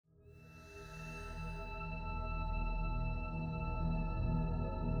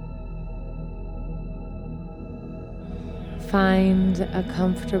Find a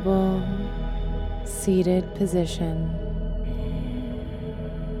comfortable seated position.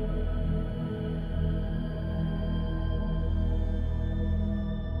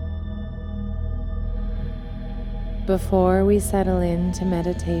 Before we settle into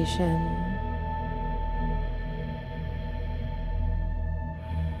meditation,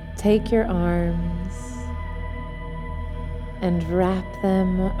 take your arms and wrap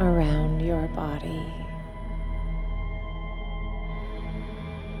them around your body.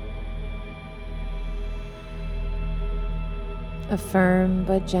 A firm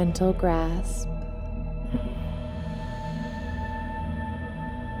but gentle grasp.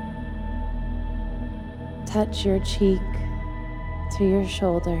 Touch your cheek to your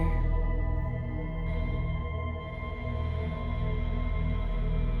shoulder.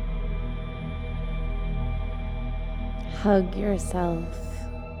 Hug yourself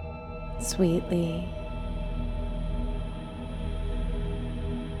sweetly.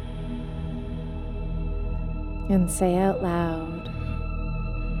 And say out loud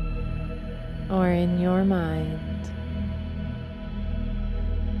or in your mind,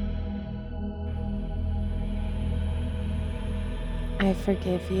 I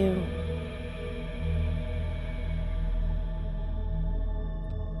forgive you.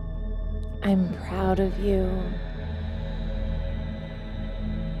 I'm proud of you.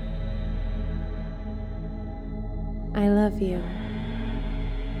 I love you.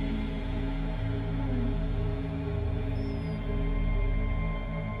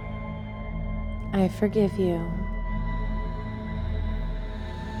 I forgive you.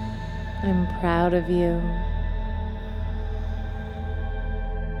 I'm proud of you.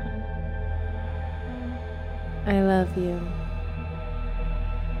 I love you.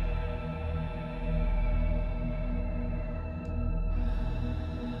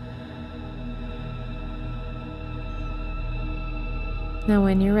 Now,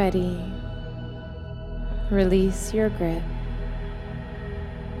 when you're ready, release your grip.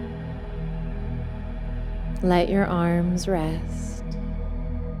 Let your arms rest.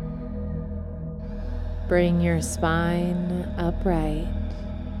 Bring your spine upright.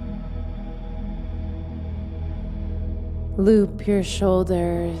 Loop your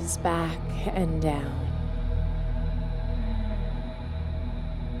shoulders back and down.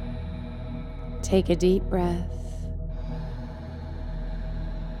 Take a deep breath.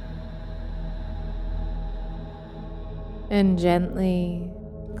 And gently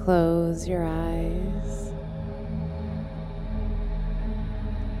close your eyes.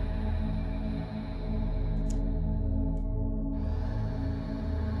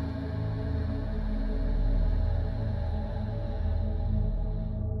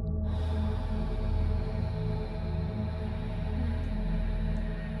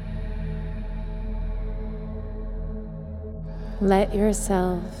 Let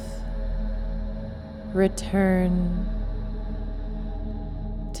yourself return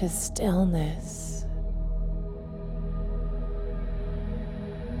to stillness.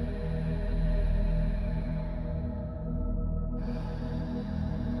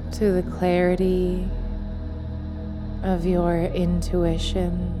 To the clarity of your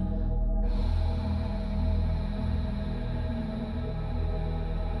intuition.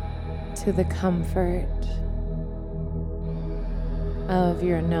 To the comfort of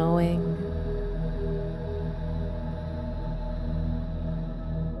your knowing.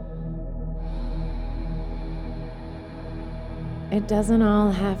 It doesn't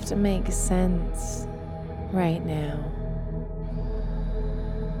all have to make sense right now.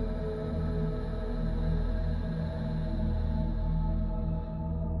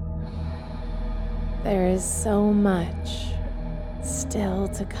 There is so much still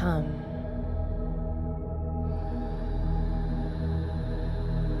to come.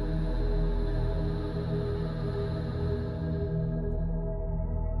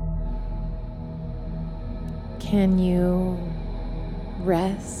 Can you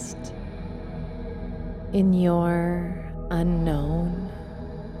rest in your unknown?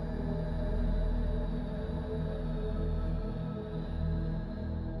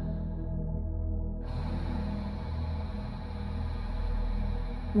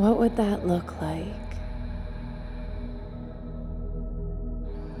 What would that look like?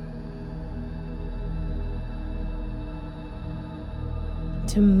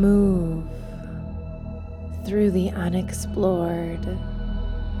 To move through the unexplored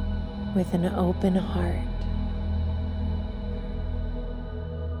with an open heart.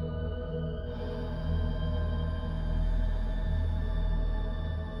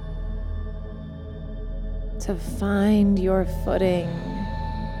 To find your footing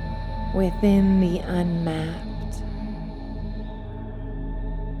within the unmapped.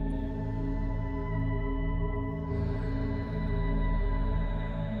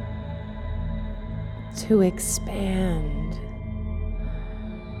 to expand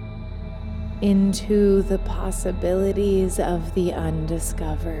into the possibilities of the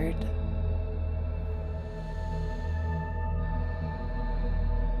undiscovered.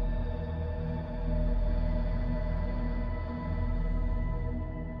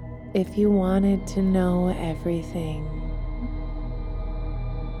 If you wanted to know everything,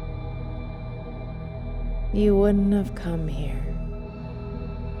 you wouldn't have come here.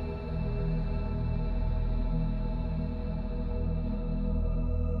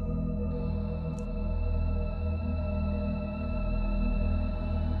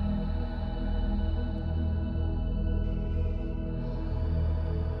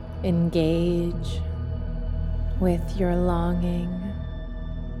 Engage with your longing.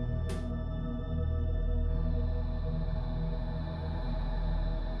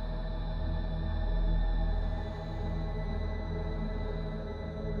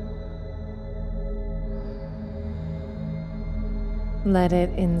 Let it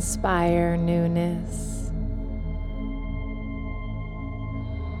inspire newness.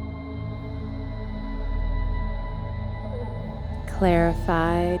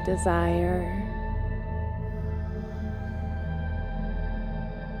 Clarify desire.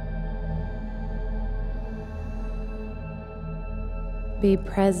 Be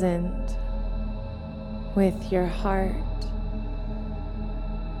present with your heart.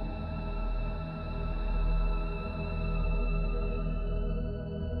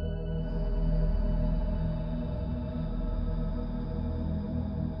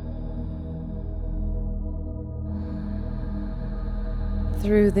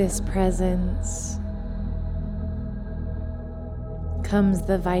 Through this presence comes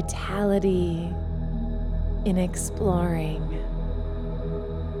the vitality in exploring.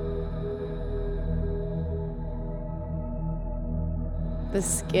 The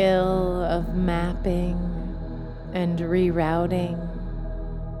skill of mapping and rerouting.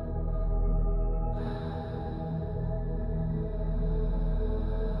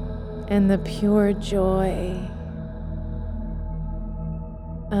 And the pure joy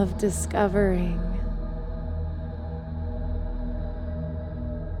of discovering.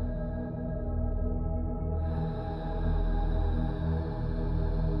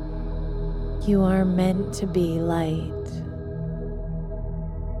 You are meant to be light.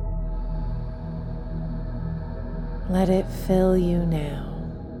 Let it fill you now.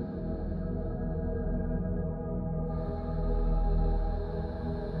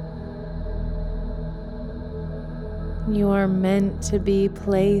 You are meant to be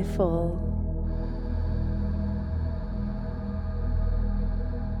playful.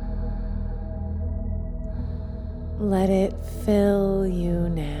 Let it fill you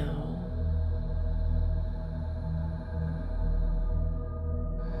now.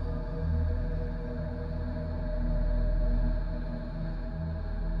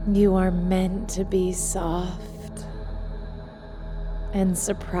 You are meant to be soft and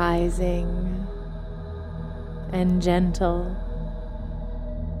surprising and gentle.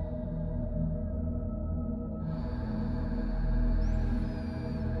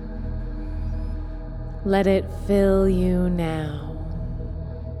 Let it fill you now.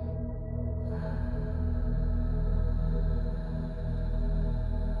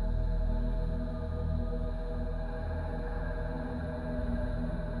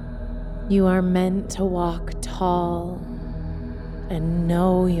 You are meant to walk tall and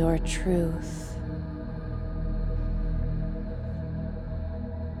know your truth.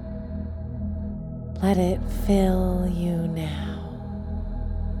 Let it fill you now.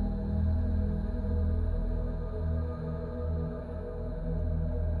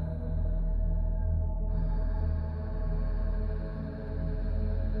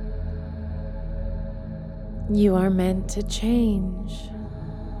 You are meant to change.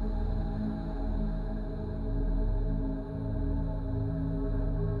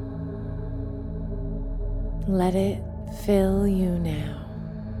 Let it fill you now.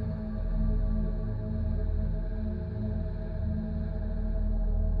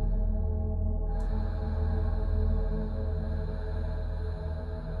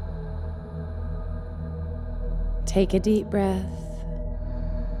 Take a deep breath.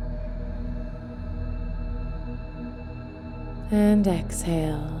 And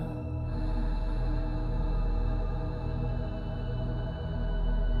exhale.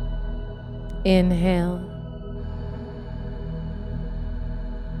 Inhale.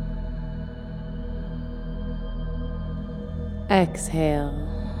 Exhale.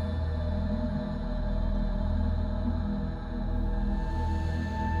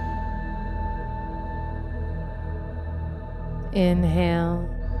 Inhale.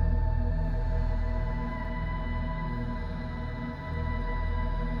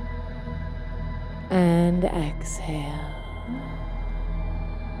 and exhale.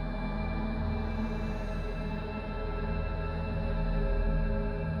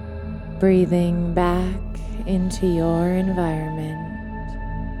 Breathing back into your environment.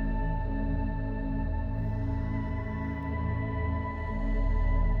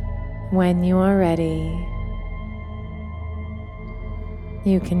 When you are ready,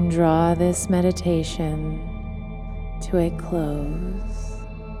 you can draw this meditation to a close.